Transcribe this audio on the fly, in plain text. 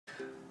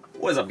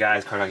What is up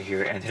guys, Cardog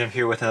here, and today I'm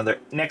here with another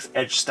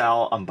NXEdge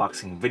style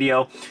unboxing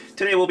video.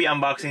 Today we'll be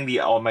unboxing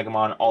the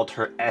Omegamon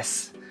Alter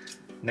S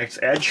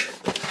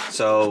NXEdge.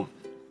 So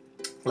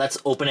let's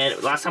open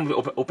it. Last time we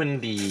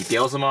opened the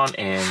Digimon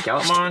and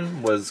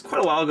Gallantmon was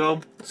quite a while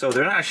ago, so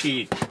they're not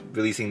actually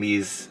releasing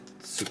these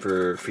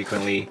super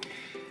frequently.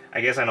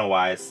 I guess I know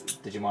why.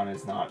 Digimon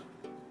is not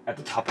at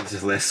the top of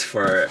the list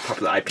for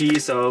popular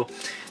IP, so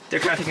they're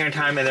kind of taking their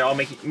time, and they're all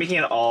making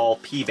it all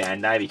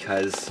P-Bandai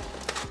because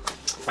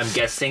I'm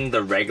guessing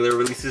the regular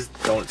releases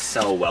don't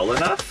sell well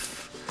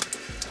enough.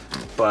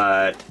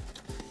 But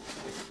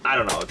I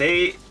don't know.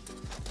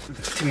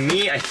 To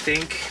me, I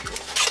think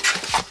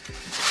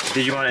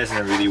Digimon is in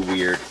a really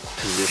weird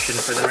position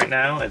for them right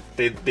now.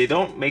 They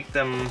don't make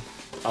them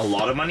a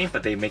lot of money,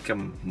 but they make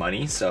them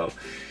money, so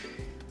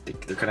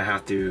they're gonna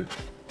have to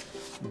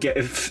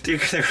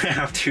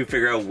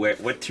figure out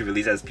what to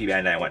release as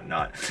P-Bandai and what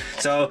not.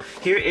 So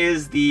here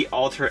is the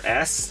Alter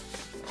S.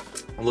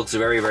 It looks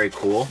very, very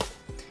cool.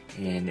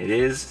 And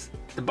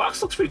the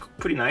box looks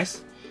pretty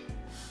nice.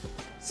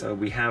 So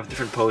we have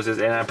different poses,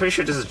 and I'm pretty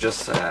sure this is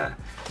just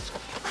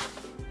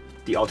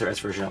the Alter S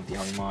version of the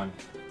Omnimon.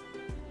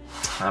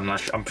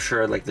 I'm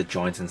sure like the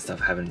joints and stuff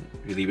haven't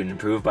really been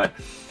improved, but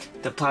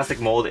the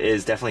plastic mold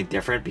is definitely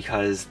different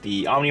because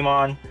the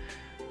Omnimon,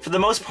 for the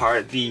most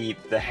part, the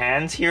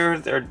hands here,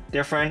 they're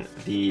different,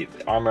 the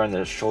armor and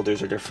the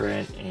shoulders are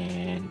different,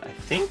 and I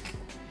think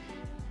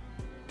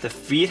the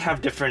feet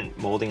have different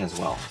molding as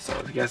well. So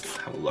if you guys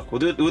have a look, we'll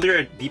do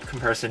a deep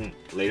comparison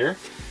later.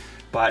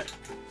 But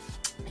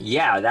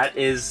yeah, that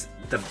is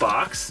the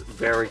box.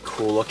 Very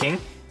cool looking.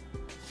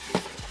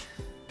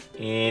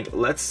 And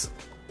let's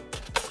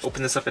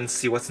open this up and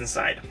see what's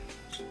inside.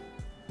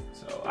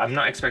 So I'm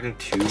not expecting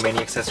too many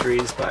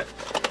accessories, but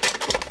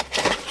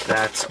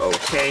that's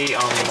okay.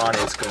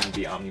 Omnimon is going to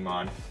be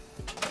Omnimon.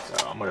 So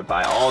I'm going to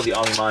buy all the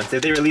Omnimons.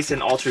 If they release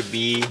an Ultra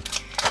B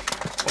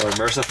or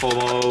Merciful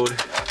Mode,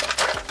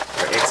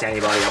 X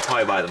antibody, I'll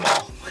probably buy them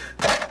all.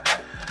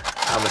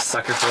 I'm a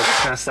sucker for this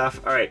kind of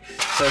stuff. Alright,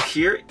 so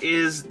here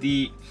is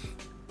the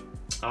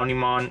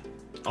Omnimon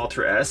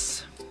Alter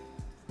S.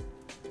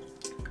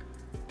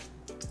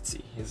 Let's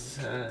see,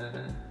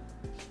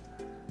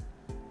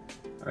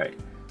 Alright,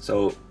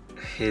 so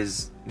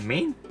his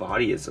main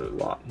body is a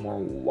lot more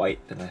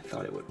white than I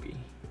thought it would be.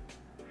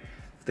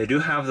 They do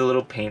have the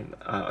little paint,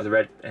 the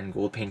red and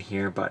gold paint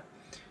here, but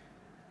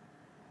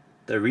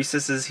the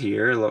recesses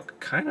here look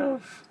kind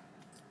of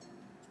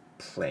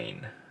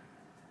plain,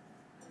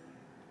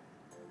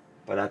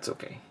 but that's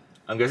okay.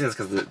 I'm guessing it's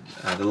because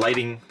the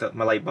lighting,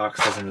 my light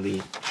box doesn't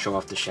really show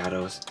off the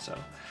shadows, so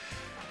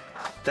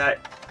that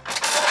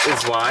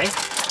is why.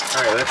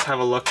 Alright, let's have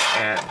a look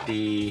at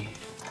the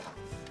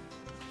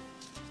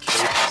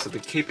cape. So the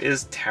cape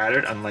is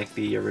tattered, unlike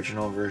the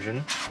original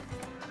version.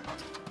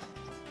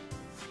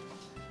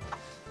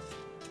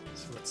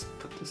 So let's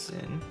put this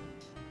in.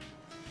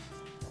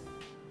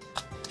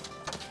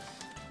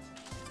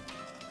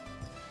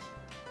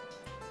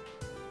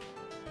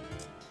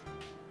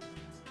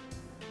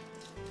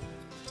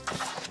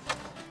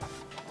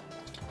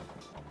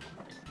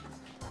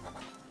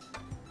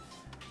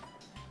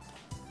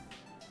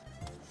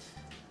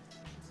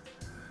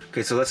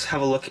 Okay, so let's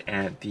have a look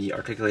at the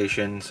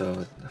articulation. So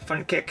the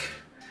front kick,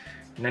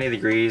 90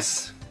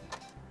 degrees,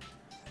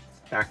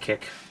 back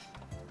kick,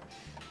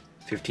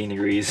 15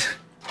 degrees,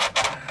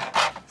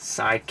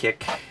 side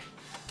kick, I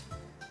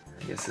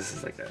guess this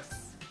is like a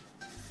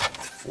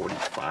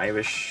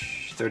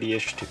 45-ish,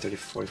 30-ish to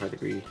 45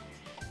 degree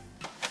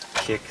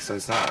kick, so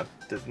it's not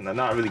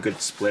really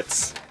good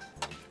splits.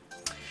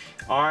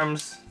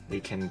 Arms, they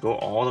can go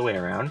all the way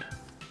around.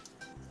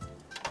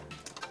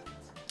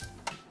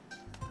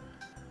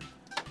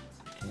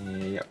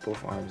 Yeah,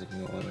 both arms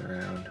can go all the way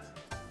around.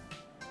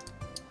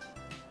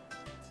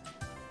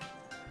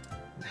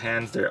 The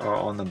hands, they are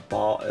on the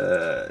ball.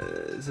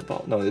 Is it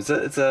ball? No, it's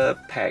a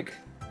peg.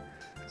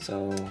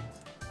 So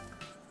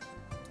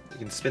you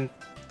can spin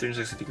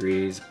 360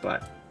 degrees,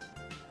 but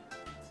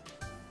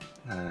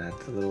the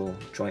little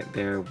joint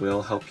there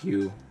will help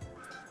you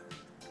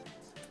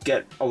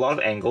get a lot of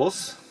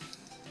angles.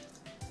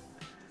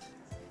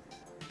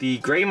 The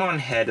Greymon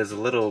head is a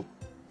little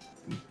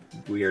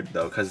weird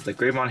though, because the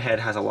Greymon head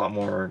has a lot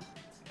more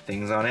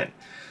things on it,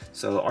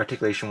 so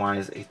articulation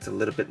wise it's a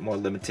little bit more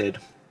limited,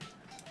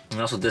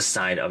 and also this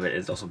side of it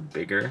is also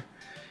bigger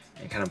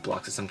and kind of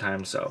blocks it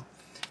sometimes, so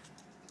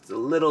it's a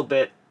little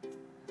bit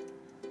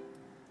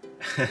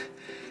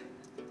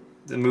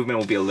the movement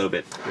will be a little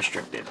bit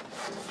restricted.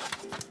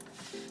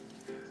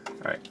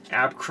 Alright,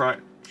 ab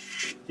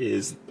crunch there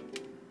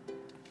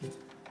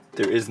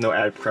is no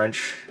ab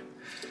crunch.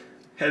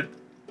 Head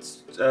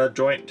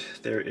joint,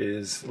 there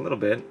is a little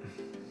bit.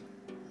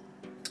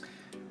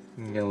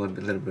 You can get a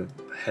little bit of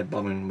head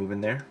bobbing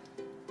moving there,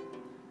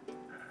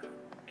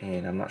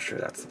 and I'm not sure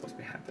that's supposed to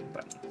be happening,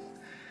 but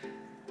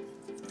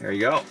there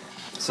you go.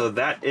 So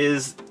that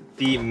is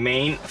the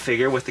main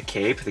figure with the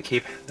cape. The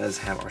cape does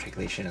have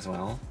articulation as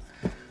well.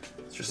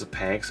 It's just a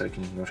peg, so you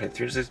can rotate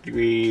 360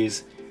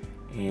 degrees,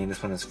 and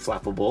this one is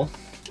flappable.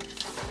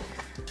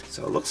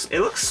 So it looks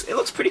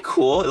pretty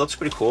cool. It looks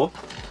pretty cool.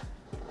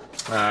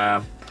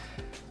 I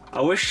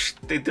wish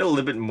they did a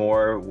little bit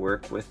more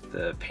work with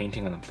the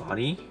painting on the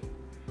body.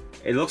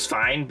 It looks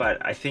fine,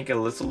 but I think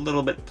it's a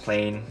little bit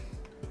plain.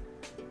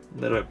 A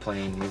little bit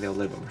plain, maybe a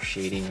little bit more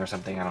shading or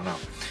something, I don't know.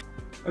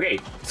 Okay,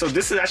 so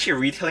this is actually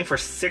retailing for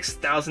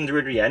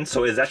 6,300 yen,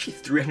 so it's actually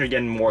 300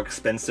 yen more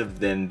expensive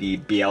than the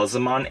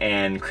Beelzemon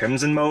and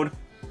Crimson mode.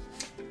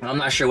 I'm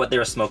not sure what they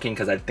were smoking,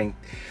 because I think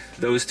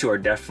those two are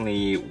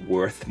definitely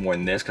worth more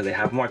than this, because they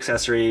have more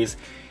accessories,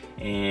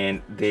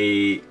 and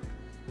they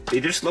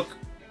just look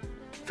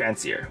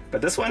fancier.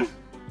 But this one,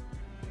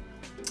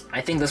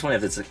 I think this one,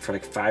 if it's for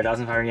like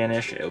 5,500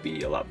 yen-ish, it'll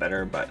be a lot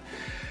better, but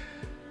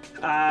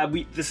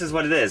this is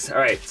what it is.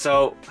 Alright,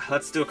 so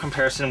let's do a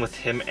comparison with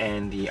him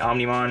and the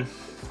Omnimon.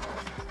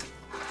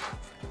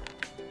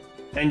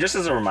 And just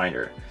as a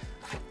reminder,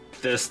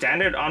 the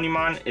standard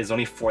Omnimon is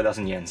only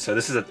 4,000 yen, so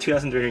this is a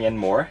 2,300 yen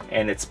more,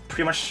 and it's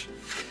pretty much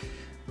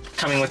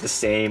coming with the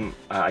same,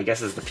 I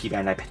guess, as the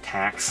P-Bandai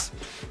tax.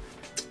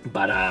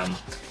 But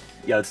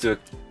yeah, let's do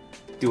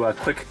a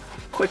quick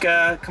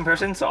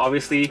comparison. So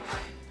obviously,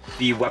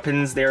 the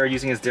weapons they're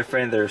using is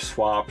different. They're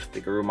swapped.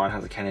 The Garurumon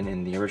has a cannon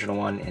in the original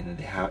one, and then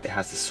it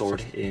has the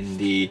sword in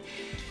the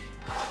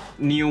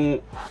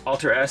new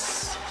Alter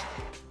S.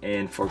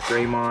 And for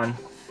Greymon,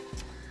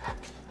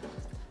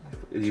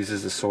 it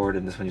uses the sword,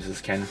 and this one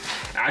uses cannon.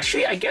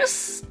 Actually, I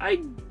guess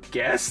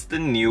the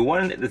new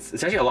one, it's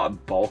actually a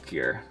lot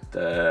bulkier.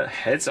 The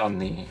heads on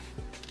the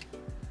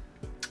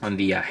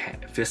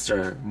fists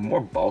are more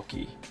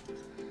bulky.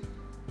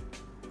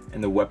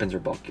 And the weapons are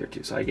bulkier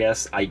too, so I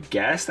guess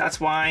that's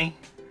why.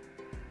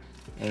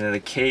 And then the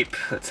cape,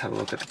 let's have a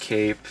look at the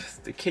cape.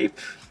 The cape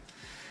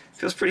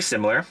feels pretty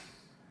similar,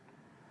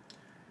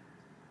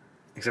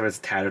 except it's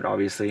tattered,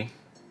 obviously.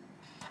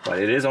 But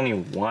it is only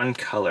one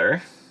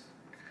color,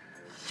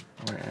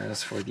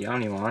 whereas for the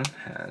Omnimon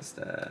has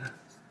the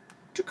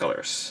two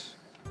colors.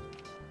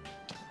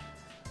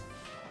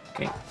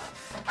 Okay,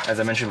 as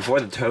I mentioned before,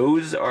 the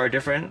toes are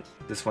different.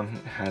 This one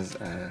has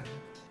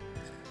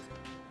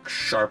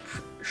sharp.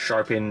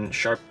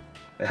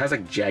 It has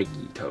like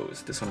jaggy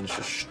toes. This one is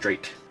just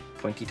straight,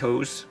 pointy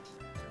toes.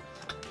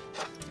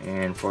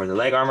 And for the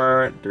leg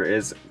armor, there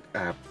is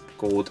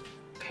gold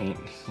paint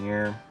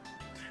here,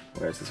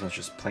 whereas this one's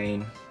just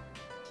plain.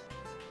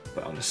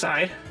 But on the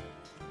side,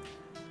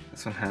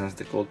 this one has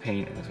the gold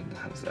paint, and this one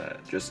has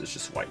it's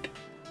just white.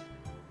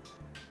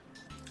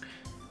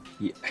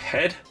 The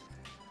head,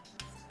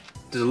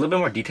 there's a little bit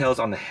more details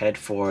on the head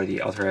for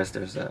the Alter S.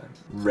 There's a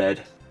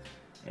red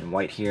and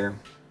white here,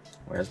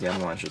 whereas the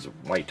other one is just a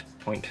white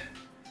point,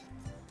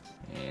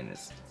 and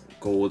it's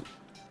gold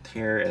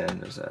here, and then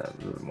there's a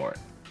little bit more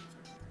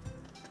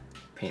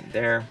paint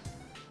there.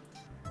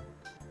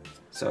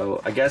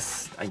 So I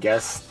guess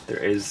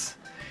there is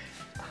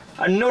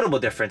a notable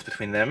difference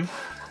between them,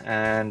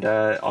 and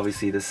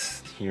obviously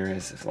this here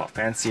is a lot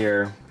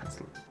fancier. Has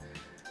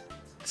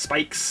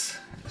spikes.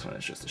 This one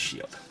is just a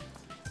shield.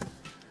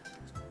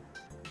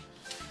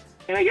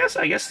 And I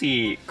guess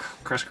the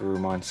Crest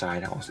Garurumon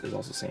side is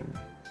also the same.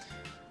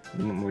 A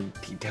little more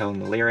detail in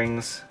the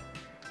layerings.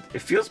 It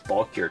feels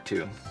bulkier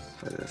too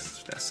for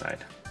this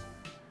side.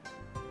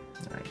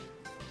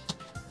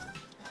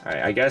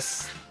 Alright, I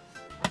guess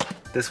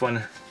this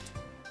one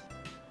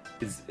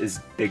is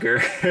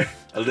bigger,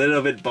 a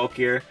little bit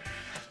bulkier.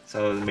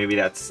 So maybe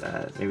that's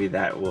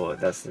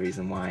the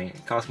reason why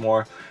it costs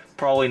more.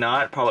 Probably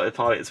not.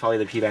 It's probably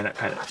the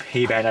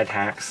P-Bandai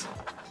tax.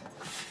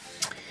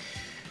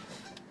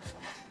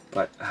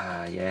 But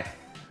yeah,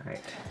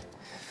 alright.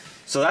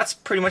 So that's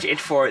pretty much it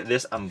for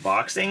this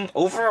unboxing.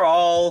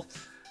 Overall,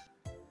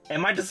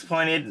 am I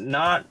disappointed?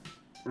 Not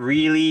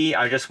really.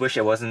 I just wish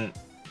they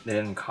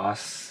didn't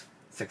cost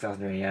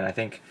 6,000 yen. I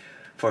think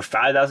for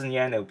 5,000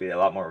 yen, it would be a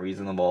lot more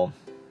reasonable.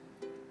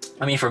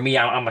 I mean, for me,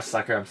 I'm a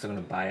sucker. I'm still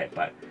gonna buy it,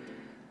 but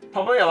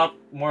probably a lot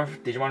more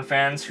Digimon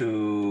fans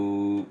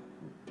who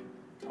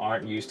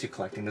aren't used to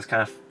collecting this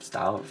kind of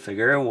style of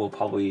figure will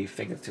probably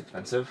think it's too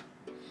expensive.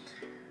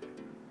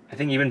 I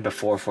think even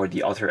before for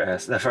the Alter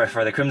S,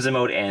 for the Crimson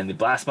mode and the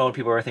Blast mode,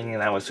 people were thinking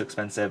that was too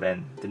expensive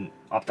and didn't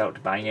opt out to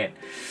buying it.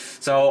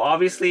 So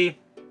obviously,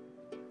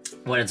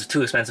 when it's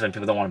too expensive and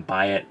people don't want to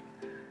buy it,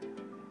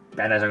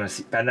 Bandai's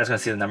gonna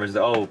see the numbers.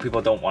 Oh,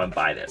 people don't want to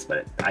buy this.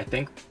 But I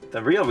think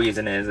the real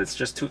reason is it's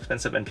just too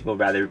expensive and people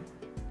rather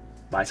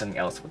buy something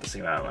else with the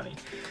same amount of money.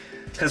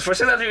 Because for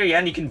 6,000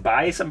 yen, you can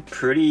buy some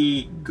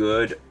pretty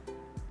good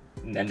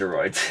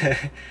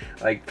Nendoroids,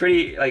 like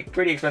pretty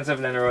expensive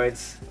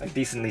Nendoroids, like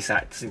decently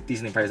priced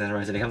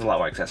Nendoroids, and it comes with a lot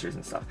more accessories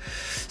and stuff.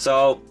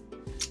 So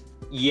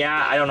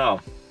yeah, I don't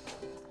know.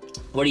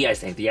 What do you guys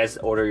think? Do you guys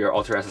order your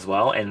Alter S as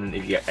well? And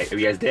if you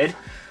guys did,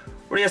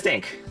 what do you guys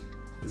think?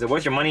 Is it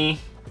worth your money?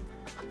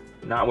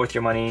 Not worth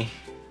your money?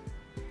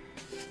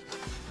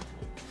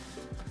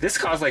 This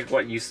costs like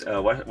what an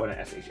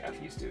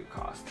SHF used to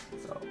cost.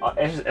 So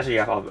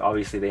SHF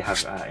obviously they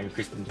have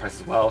increased in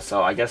price as well.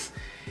 So I guess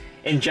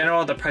in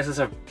general the prices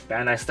of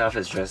Bandai stuff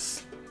is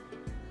just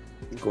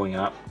going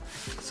up.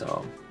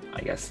 So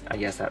I guess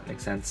that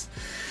makes sense.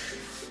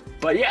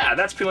 But yeah,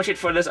 that's pretty much it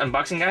for this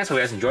unboxing, guys. Hope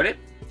you guys enjoyed it.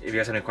 If you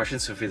guys have any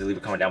questions, feel free to leave a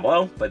comment down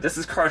below. But this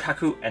is Card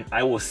Otaku, and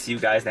I will see you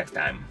guys next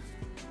time.